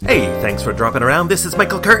Hey, thanks for dropping around. This is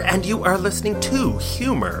Michael Kerr, and you are listening to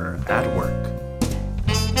Humor at Work.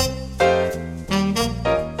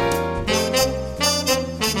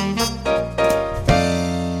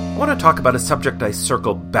 I want to talk about a subject I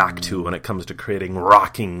circle back to when it comes to creating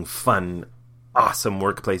rocking, fun, awesome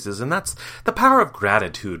workplaces, and that's the power of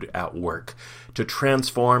gratitude at work to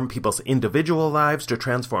transform people's individual lives, to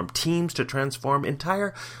transform teams, to transform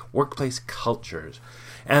entire workplace cultures.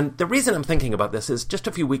 And the reason I'm thinking about this is just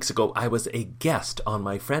a few weeks ago, I was a guest on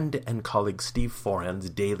my friend and colleague Steve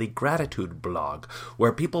Foran's Daily Gratitude blog,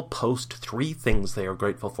 where people post 3 things they are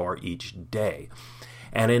grateful for each day.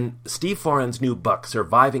 And in Steve Foran's new book,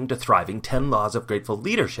 Surviving to Thriving, 10 Laws of Grateful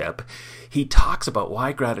Leadership, he talks about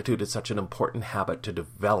why gratitude is such an important habit to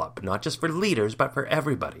develop, not just for leaders, but for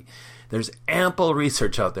everybody. There's ample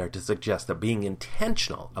research out there to suggest that being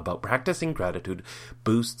intentional about practicing gratitude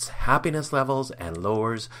boosts happiness levels and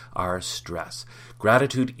lowers our stress.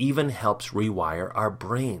 Gratitude even helps rewire our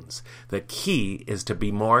brains. The key is to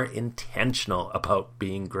be more intentional about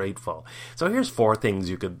being grateful. So here's 4 things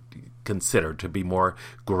you could consider to be more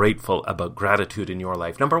grateful about gratitude in your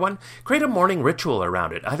life. Number 1, create a morning ritual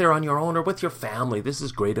around it, either on your own or with your family. This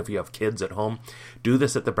is great if you have kids at home. Do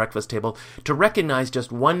this at the breakfast table to recognize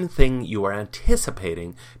just one thing you are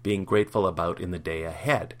anticipating being grateful about in the day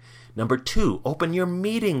ahead. Number 2, open your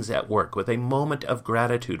meetings at work with a moment of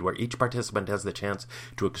gratitude where each participant has the chance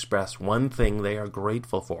to express one thing they are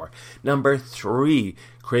grateful for. Number 3,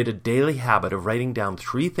 create a daily habit of writing down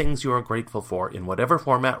 3 things you are grateful for in whatever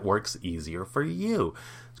format works easier for you.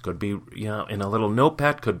 It could be, in a little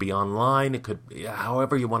notepad, could be online, it could be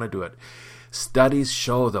however you want to do it. Studies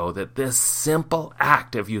show, though, that this simple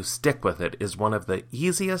act, if you stick with it, is one of the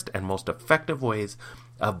easiest and most effective ways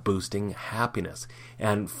of boosting happiness.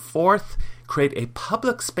 And 4th, create a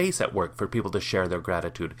public space at work for people to share their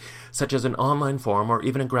gratitude, such as an online forum or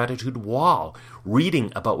even a gratitude wall.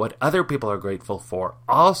 Reading about what other people are grateful for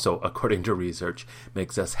also, according to research,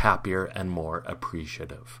 makes us happier and more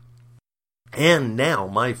appreciative. And now,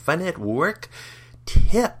 my fun at work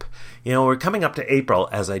tip. We're coming up to April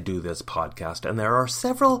as I do this podcast, and there are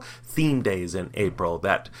several theme days in April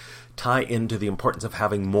that tie into the importance of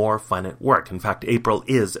having more fun at work. In fact, April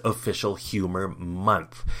is official humor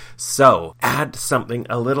month. So add something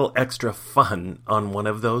a little extra fun on one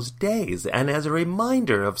of those days. And as a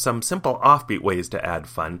reminder of some simple offbeat ways to add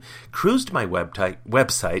fun, cruise to my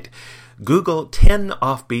website, Google 10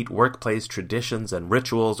 offbeat workplace traditions and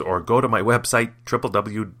rituals, or go to my website,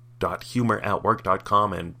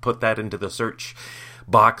 www.humoratwork.com, and put that into the search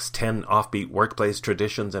box, 10 offbeat workplace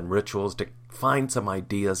traditions and rituals, to find some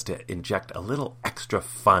ideas to inject a little extra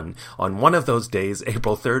fun on one of those days,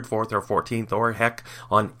 April 3rd, 4th, or 14th, or heck,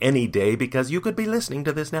 on any day, because you could be listening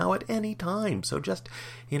to this now at any time. So just,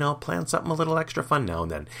 plan something a little extra fun now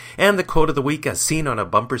and then. And the quote of the week, as seen on a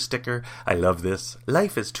bumper sticker, I love this: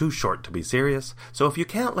 life is too short to be serious, so if you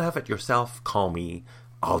can't laugh at yourself, call me.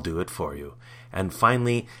 I'll do it for you. And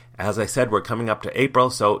finally, as I said, we're coming up to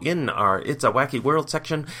April, so in our It's a Wacky World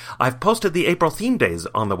section, I've posted the April theme days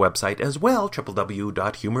on the website as well,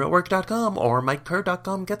 www.humoratwork.com, or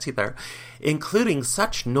MikeKerr.com gets you there, including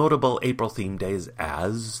such notable April theme days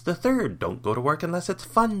as the 3rd, Don't Go to Work Unless It's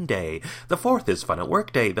Fun Day. The 4th is Fun at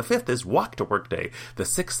Work Day. The 5th is Walk to Work Day. The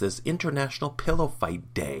 6th is International Pillow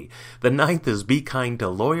Fight Day. The 9th is Be Kind to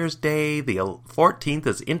Lawyers Day. The 14th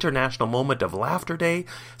is International Moment of Laughter Day.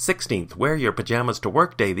 16th, Wear Your Pajamas to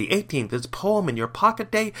Work Day. The 18th is Poem in Your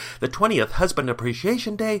Pocket Day. The 20th, Husband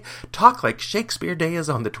Appreciation Day. Talk Like Shakespeare Day is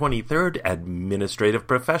on the 23rd. Administrative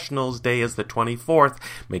Professionals Day is the 24th.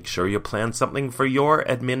 Make sure you plan something for your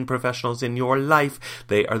admin professionals in your life.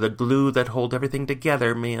 They are the glue that hold everything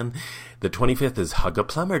together, man. The 25th is Hug a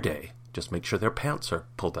Plumber Day. Just make sure their pants are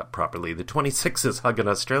pulled up properly. The 26th is Hug an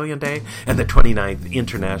Australian Day, and the 29th,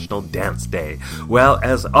 International Dance Day. Well,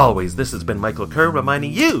 as always, this has been Michael Kerr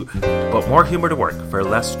reminding you to put more humor to work for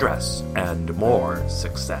less stress and more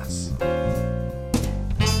success.